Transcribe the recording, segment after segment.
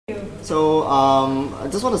So I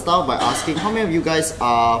just want to start by asking how many of you guys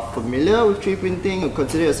are familiar with 3D printing or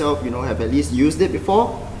consider yourself, have at least used it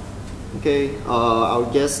before? Okay, I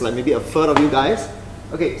would guess like maybe a third of you guys.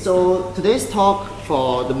 Okay, so today's talk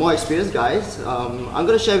for the more experienced guys, I'm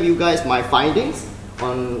going to share with you guys my findings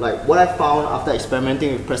on like what I found after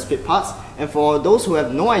experimenting with press fit parts. And for those who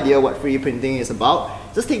have no idea what 3D printing is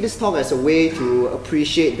about, just take this talk as a way to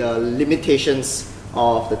appreciate the limitations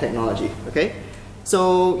of the technology. Okay.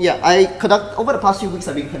 So yeah, over the past few weeks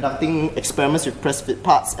I've been conducting experiments with press fit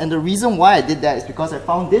parts, and the reason why I did that is because I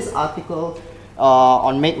found this article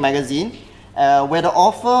on Make magazine where the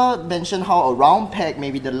author mentioned how a round peg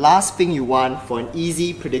may be the last thing you want for an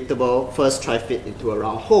easy, predictable first try fit into a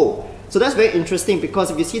round hole. So that's very interesting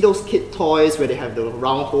because if you see those kid toys where they have the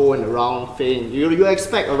round hole and the round thing, you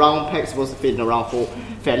expect a round peg supposed to fit in a round hole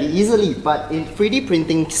fairly easily, but in 3D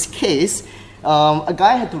printing's case, a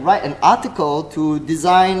guy had to write an article to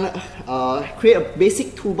design, create a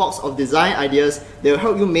basic toolbox of design ideas that will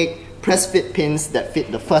help you make press fit pins that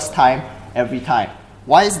fit the first time, every time.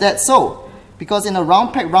 Why is that so? Because in a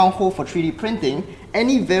round peg round hole for 3D printing,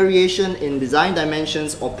 any variation in design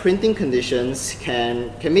dimensions or printing conditions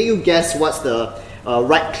can make you guess what's the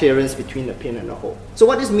right clearance between the pin and the hole. So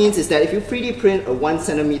what this means is that if you 3D print a 1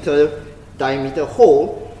 centimeter diameter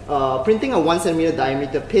hole, printing a 1 centimeter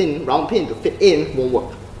diameter pin, round pin to fit in won't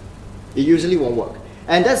work. It usually won't work.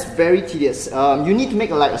 And that's very tedious. You need to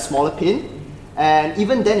make a smaller pin, and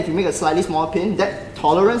even then if you make a slightly smaller pin, that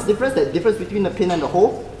tolerance difference, that difference between the pin and the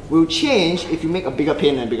hole, will change if you make a bigger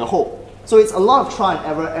pin and a bigger hole. So it's a lot of trial and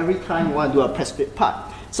error every time you want to do a press fit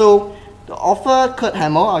part. So the author, Kurt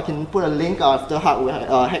Hamel, I can put a link after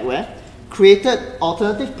Hackware, created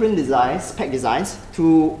alternative print designs, peg designs,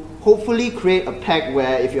 to hopefully create a peg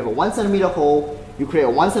where if you have a 1 centimeter hole, you create a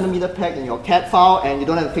 1 centimeter peg in your CAD file and you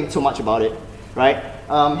don't have to think so much about it, right?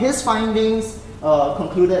 His findings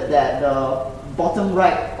concluded that the bottom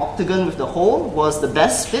right octagon with the hole was the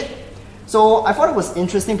best fit. So I thought it was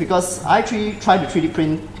interesting because I try to 3D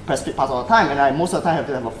print press fit parts all the time, and I most of the time have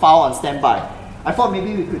to have a file on standby. I thought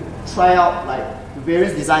maybe we could try out the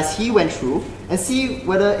various designs he went through and see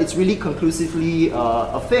whether it's really conclusively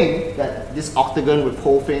a thing that this octagon with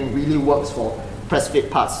hole thing really works for press fit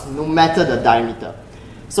parts, no matter the diameter.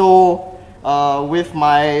 So with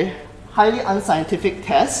my highly unscientific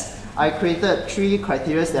test, I created 3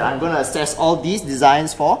 criteria that I'm going to assess all these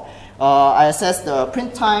designs for. I assessed the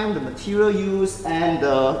print time, the material used, and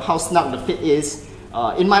how snug the fit is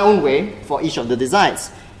in my own way for each of the designs.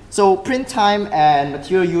 So print time and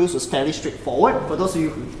material use was fairly straightforward. For those of you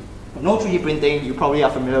who know 3D printing, you probably are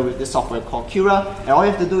familiar with this software called Cura, and all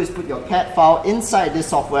you have to do is put your CAD file inside this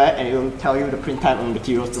software and it will tell you the print time and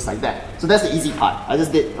materials just like that. So that's the easy part. I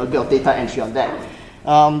just did a bit of data entry on that.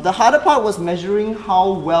 The harder part was measuring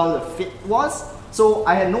how well the fit was. So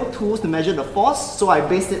I had no tools to measure the force, so I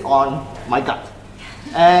based it on my gut.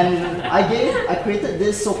 And I created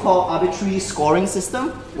this so-called arbitrary scoring system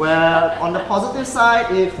where on the positive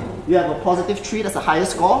side, if you have a positive 3, that's the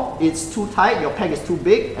highest score. It's too tight, your peg is too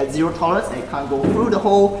big at 0 tolerance and it can't go through the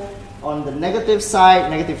hole. On the negative side,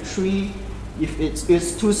 negative 3, if it's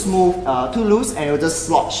too smooth, too loose, and it will just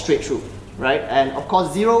slot straight through, right? And of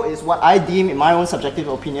course 0 is what I deem, in my own subjective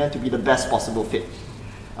opinion, to be the best possible fit.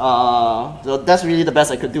 So that's really the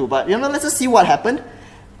best I could do. But let's just see what happened.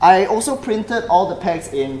 I also printed all the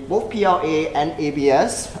pegs in both PLA and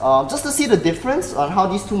ABS just to see the difference on how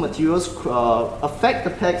these two materials affect the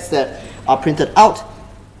pegs that are printed out.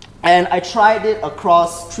 And I tried it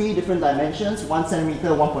across 3 different dimensions, 1 centimeter,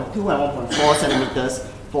 1.2 and 1.4 centimeters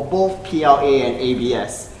for both PLA and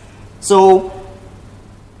ABS. So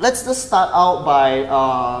let's just start out by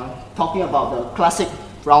talking about the classic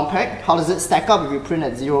round peg. How does it stack up if you print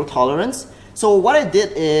at 0 tolerance? So what I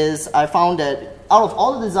did is I found that out of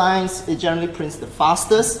all the designs, it generally prints the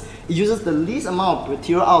fastest. It uses the least amount of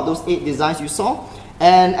material out of those 8 designs you saw.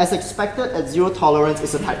 And as expected, at 0 tolerance,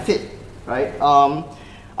 it's a tight fit, right?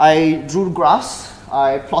 I drew graphs.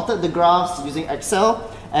 I plotted the graphs using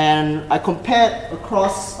Excel. And I compared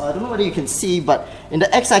across, I don't know whether you can see, but in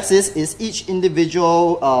the x-axis is each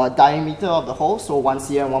individual diameter of the hole, so 1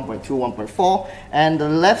 cm, 1.2, 1.4, and the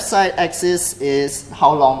left side axis is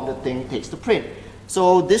how long the thing takes to print.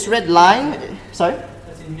 So this red line, sorry?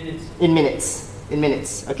 That's in minutes. In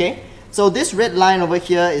minutes, okay? So this red line over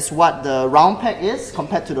here is what the round peg is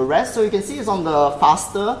compared to the rest. So you can see it's on the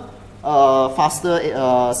faster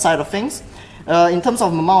side of things. In terms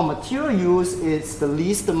of amount of material used, it's the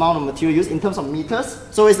least amount of material used in terms of meters.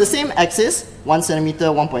 So it's the same axis, 1 centimeter,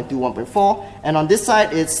 1.2, 1.4, and on this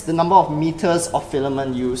side it's the number of meters of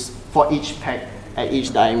filament used for each peg at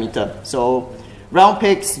each diameter. So round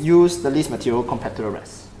pegs use the least material compared to the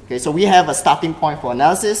rest. Okay, so we have a starting point for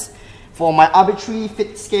analysis. For my arbitrary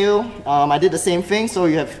fit scale, I did the same thing. So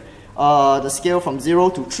you have the scale from 0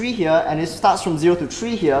 to 3 here, and it starts from 0 to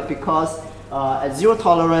 3 here because at 0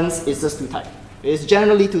 tolerance, it's just too tight. It's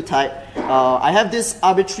generally too tight. I have this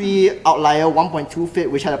arbitrary outlier 1.2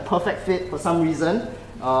 fit, which had a perfect fit for some reason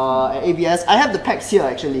at ABS. I have the pegs here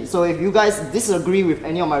actually, so if you guys disagree with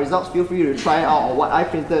any of my results, feel free to try it out on what I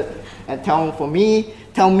printed and tell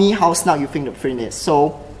me how snug you think the print is.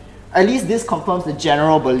 So at least this confirms the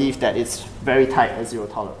general belief that it's very tight at 0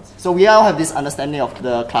 tolerance. So we all have this understanding of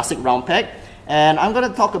the classic round peg, and I'm going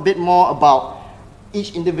to talk a bit more about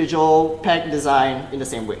each individual peg design in the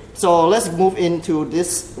same way. So let's move into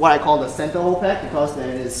this, what I call the center hole peg, because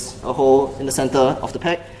there is a hole in the center of the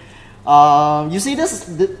peg. You see this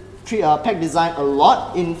peg design a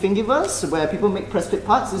lot in Thingiverse, where people make press fit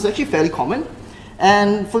parts. It's actually fairly common,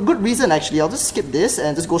 and for good reason actually. I'll just skip this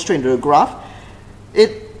and just go straight into the graph.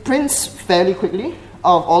 It prints fairly quickly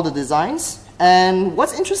out of all the designs, and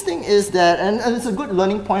what's interesting is that, and it's a good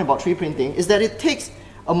learning point about 3D printing, is that it takes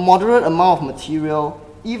a moderate amount of material,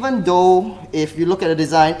 even though if you look at the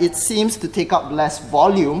design, it seems to take up less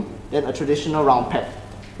volume than a traditional round peg,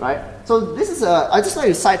 right? So this is I just like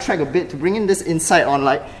to sidetrack a bit to bring in this insight on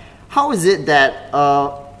like, how is it that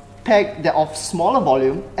a peg that of smaller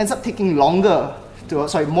volume ends up taking longer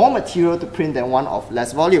more material to print than one of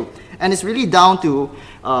less volume? And it's really down to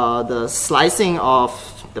the slicing of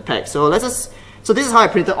the peg. So so this is how I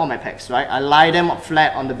printed all my pegs, right? I lie them up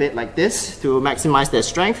flat on the bed like this to maximize their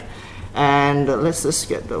strength. And let's just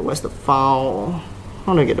get where's the file?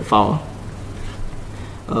 How do I get the file?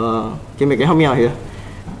 Can you help me out here?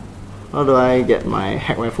 How do I get my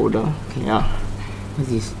Hackware folder? Okay. Yeah. What's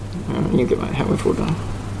this? I need to get my Hackware folder.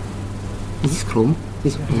 Is this Chrome?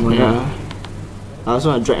 This one? Yeah. I also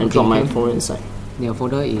want to drag and drop my folder inside. Your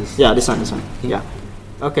folder is? Yeah, this one. Okay. Yeah.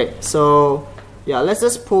 Okay, so yeah, let's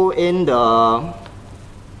just pull in what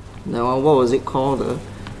was it called? The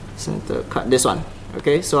center cut, this one.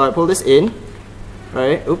 Okay, so I pull this in,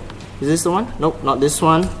 right? Oop, is this the one? Nope, not this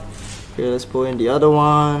one. Okay, let's pull in the other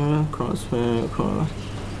one.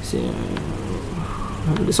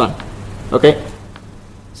 This one. Okay,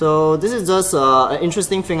 so this is just an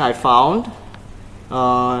interesting thing I found.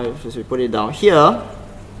 Just we put it down here,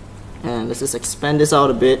 and let's just expand this out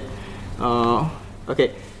a bit.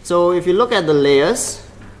 Okay, so if you look at the layers,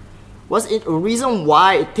 a reason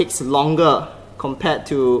why it takes longer compared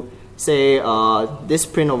to, say, this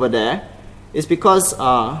print over there is because,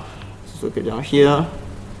 let's look it down here,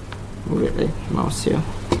 move it, mouse here,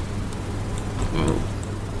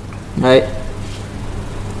 right?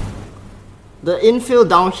 The infill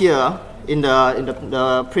down here in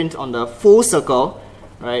the print on the full circle,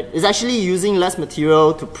 right, is actually using less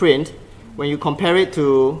material to print when you compare it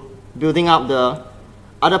to building up the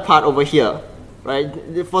other part over here, right?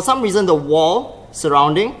 For some reason, the wall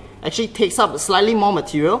surrounding actually takes up slightly more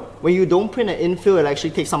material. When you don't print an infill, it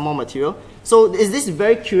actually takes up more material. So it's this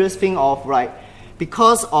very curious thing of, right,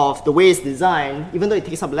 because of the way it's designed, even though it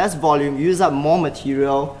takes up less volume, you use up more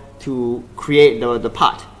material to create the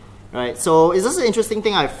part, right? So it's just an interesting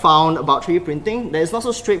thing I found about 3D printing, that it's not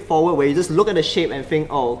so straightforward where you just look at the shape and think,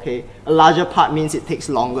 oh, okay, a larger part means it takes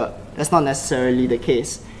longer. That's not necessarily the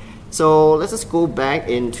case. So let's just go back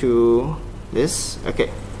into this. Okay.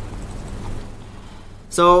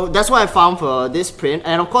 So that's what I found for this print.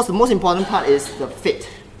 And of course, the most important part is the fit,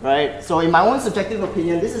 right? So in my own subjective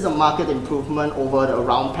opinion, this is a marked improvement over the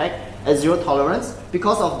round peg at 0 tolerance.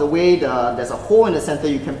 Because of the way there's a hole in the center,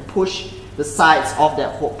 you can push the sides of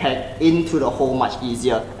that whole peg into the hole much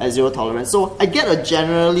easier at 0 tolerance. So I get a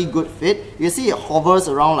generally good fit. You can see it hovers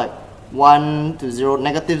around like 1 to 0,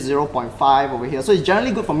 negative 0.5 over here. So it's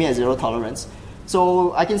generally good for me at 0 tolerance.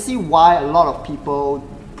 So I can see why a lot of people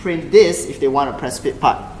print this if they want a press fit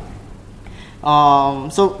part.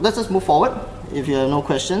 So let's just move forward if you have no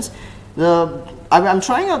questions. I'm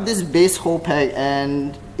trying out this base hole peg,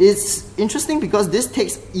 and it's interesting because this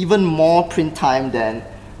takes even more print time than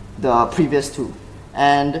the previous two.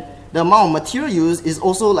 And the amount of material used is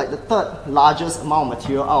also like the third largest amount of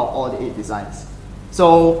material out of all the 8 designs.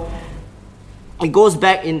 So it goes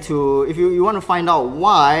back into, if you want to find out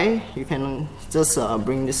why, you can just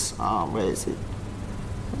bring this, where is it?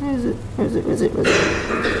 Where is it?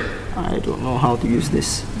 I don't know how to use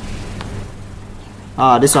this.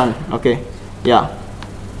 This one, okay, yeah.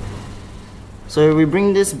 So if we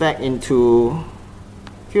bring this back into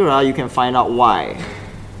Cura, you can find out why.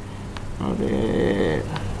 Okay.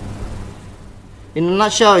 In a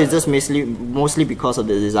nutshell, it's just mostly because of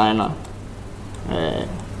the designer.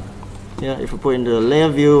 Yeah, if we put in the layer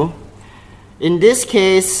view, In this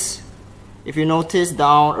case, if you notice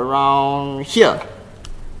down around here,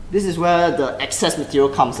 this is where the excess material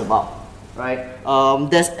comes about, right?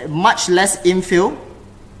 There's much less infill,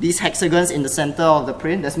 these hexagons in the center of the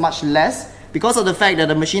print, there's much less because of the fact that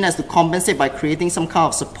the machine has to compensate by creating some kind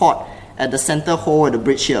of support at the center hole at the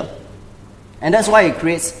bridge here. And that's why it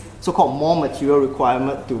creates so-called more material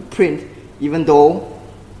requirement to print, even though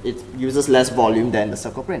it uses less volume than the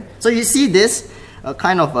circle print. So you see this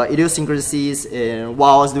kind of idiosyncrasies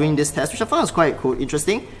while I was doing this test, which I found was quite cool,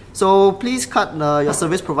 interesting. So please cut your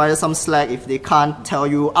service provider some slack if they can't tell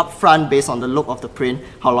you upfront based on the look of the print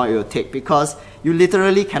how long it will take, because you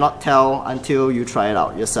literally cannot tell until you try it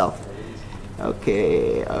out yourself.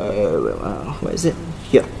 Okay, where is it?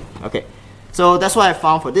 Here. Okay, so that's what I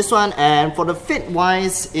found for this one, and for the fit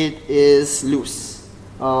wise, it is loose.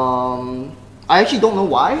 I actually don't know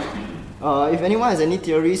why. If anyone has any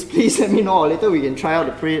theories, please let me know, or later we can try out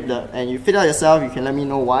the print and you fit out yourself, you can let me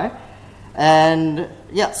know why. And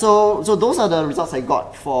yeah, so those are the results I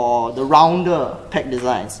got for the rounder pack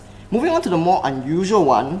designs. Moving on to the more unusual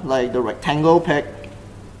one, like the rectangle pack,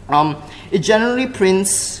 it generally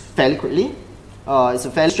prints fairly quickly. It's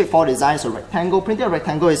a fairly straightforward design. It's a rectangle. Printing a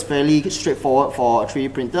rectangle is fairly straightforward for a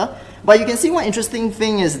 3D printer. But you can see one interesting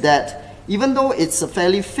thing is that even though it's a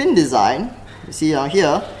fairly thin design, you see down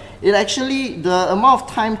here, it actually, the amount of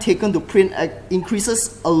time taken to print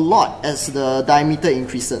increases a lot as the diameter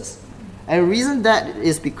increases. And the reason that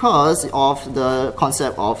is because of the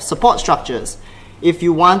concept of support structures. If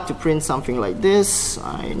you want to print something like this,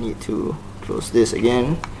 I need to close this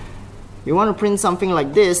again. You want to print something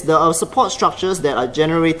like this, the support structures that are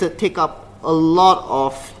generated take up a lot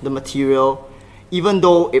of the material, even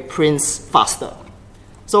though it prints faster.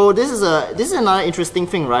 So this is another interesting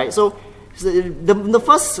thing, right? So the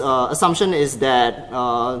first assumption is that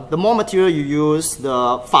the more material you use,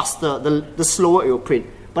 the faster, the slower it will print.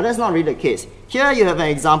 But that's not really the case. Here you have an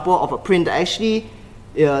example of a print that actually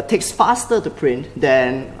takes faster to print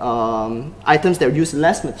than items that use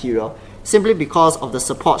less material, simply because of the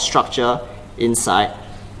support structure inside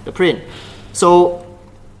the print. So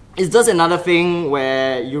it's just another thing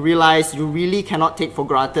where you realize you really cannot take for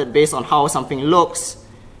granted based on how something looks,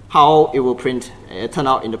 how it will print, turn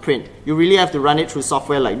out in the print. You really have to run it through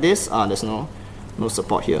software like this. There's no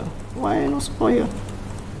support here. Why no support here?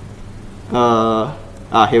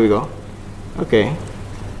 Here we go. Okay.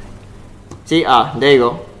 See, there you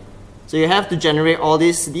go. So you have to generate all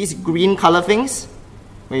these green color things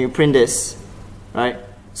when you print this, right?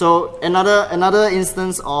 So another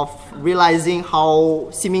instance of realizing how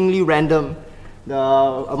seemingly random the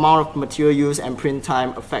amount of material used and print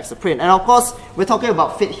time affects the print. And of course, we're talking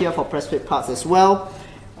about fit here for press fit parts as well.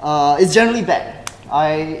 It's generally bad.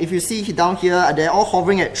 If you see down here, they're all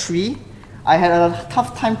hovering at 3. I had a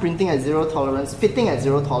tough time printing at 0 tolerance, fitting at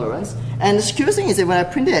 0 tolerance. And the curious thing is that when I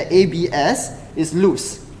print it at ABS, it's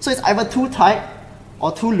loose. So it's either too tight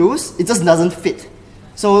or too loose, it just doesn't fit.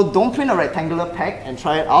 So don't print a rectangular pack and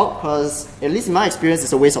try it out, because at least in my experience,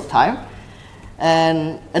 it's a waste of time.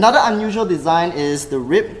 And another unusual design is the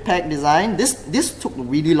rib pack design. This took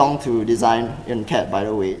really long to design in CAD, by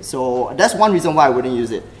the way. So that's one reason why I wouldn't use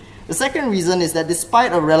it. The second reason is that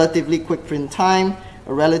despite a relatively quick print time,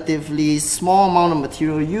 a relatively small amount of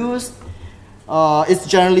material used, it's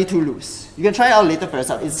generally too loose. You can try it out later for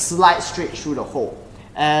yourself. It slides straight through the hole.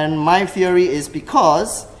 And my theory is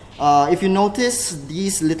because if you notice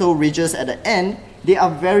these little ridges at the end, they are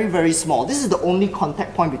very, very small. This is the only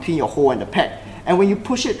contact point between your hole and the pack. And when you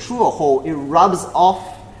push it through a hole, it rubs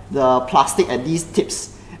off the plastic at these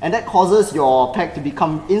tips. And that causes your pack to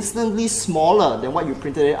become instantly smaller than what you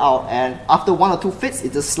printed it out. And after 1 or 2 fits,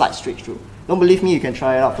 it just slides straight through. Don't believe me, you can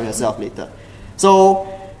try it out for yourself later. So,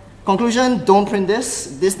 conclusion, don't print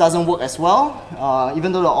this. This doesn't work as well.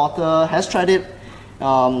 Even though the author has tried it,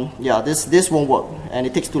 yeah, this won't work, and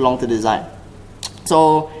it takes too long to design.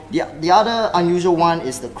 So the other unusual one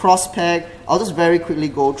is the cross pack. I'll just very quickly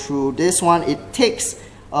go through this one. It takes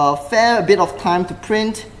a fair bit of time to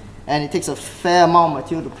print, and it takes a fair amount of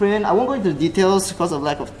material to print. I won't go into the details because of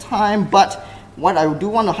lack of time, but what I do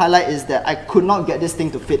want to highlight is that I could not get this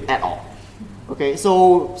thing to fit at all. Okay,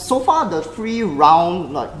 so far the 3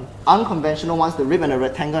 round, like unconventional ones, the rib and the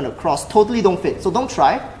rectangle and the cross, totally don't fit. So don't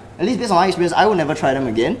try. At least based on my experience, I will never try them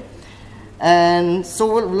again. And so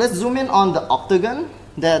let's zoom in on the octagon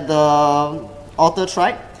that the author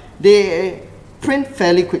tried. They print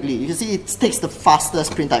fairly quickly. You can see it takes the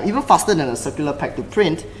fastest print time, even faster than a circular pack to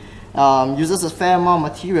print. Uses a fair amount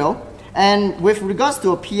of material. And with regards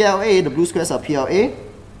to a PLA, the blue squares are PLA,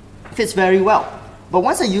 fits very well. But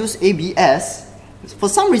once I use ABS, for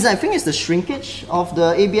some reason, I think it's the shrinkage of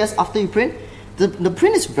the ABS after you print, the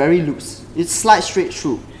print is very loose. It slides straight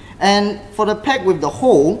through. And for the pack with the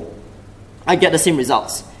hole, I get the same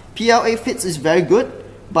results. PLA fits is very good,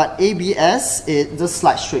 but ABS, it just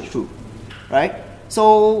slides straight through, right?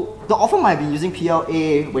 So the author might be using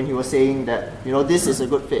PLA when he was saying that, you know, this is a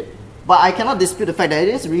good fit. But I cannot dispute the fact that it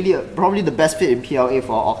is really probably the best fit in PLA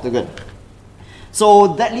for octagon.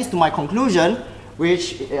 So that leads to my conclusion,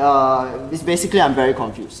 which is basically I'm very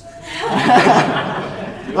confused.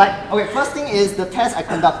 Okay, first thing is the test I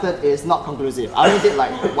conducted is not conclusive. I only did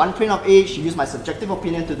like one print of each, used my subjective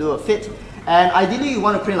opinion to do a fit, and ideally you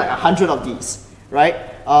want to print like 100 of these, right?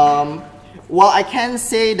 While I can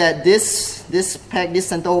say that this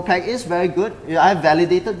center hole pack is very good, I have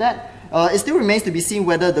validated that. It still remains to be seen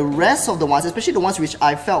whether the rest of the ones, especially the ones which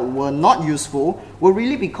I felt were not useful, were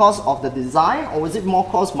really because of the design, or was it more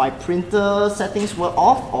because my printer settings were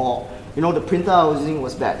off, or you know, the printer I was using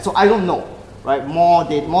was bad. So I don't know, right?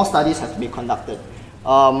 More studies have to be conducted.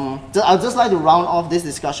 I'd just like to round off this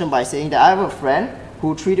discussion by saying that I have a friend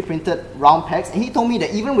who 3D printed round packs, and he told me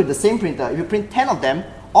that even with the same printer, if you print 10 of them,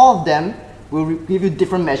 all of them will give you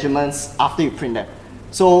different measurements after you print them.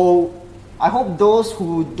 So I hope those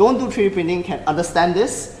who don't do 3D printing can understand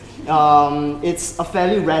this. It's a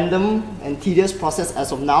fairly random and tedious process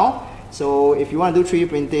as of now. So if you want to do 3D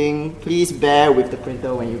printing, please bear with the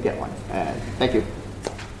printer when you get one. Thank you.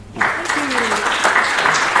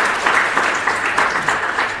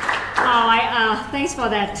 Thanks for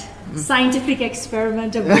that scientific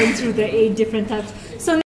experiment of going through the 8 different types.